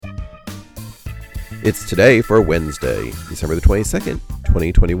It's today for Wednesday, December the 22nd,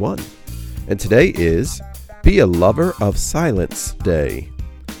 2021. And today is Be a Lover of Silence Day,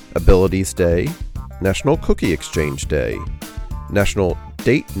 Abilities Day, National Cookie Exchange Day, National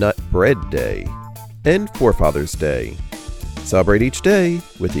Date Nut Bread Day, and Forefathers Day. Celebrate each day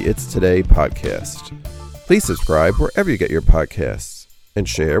with the It's Today podcast. Please subscribe wherever you get your podcasts and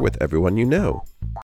share with everyone you know.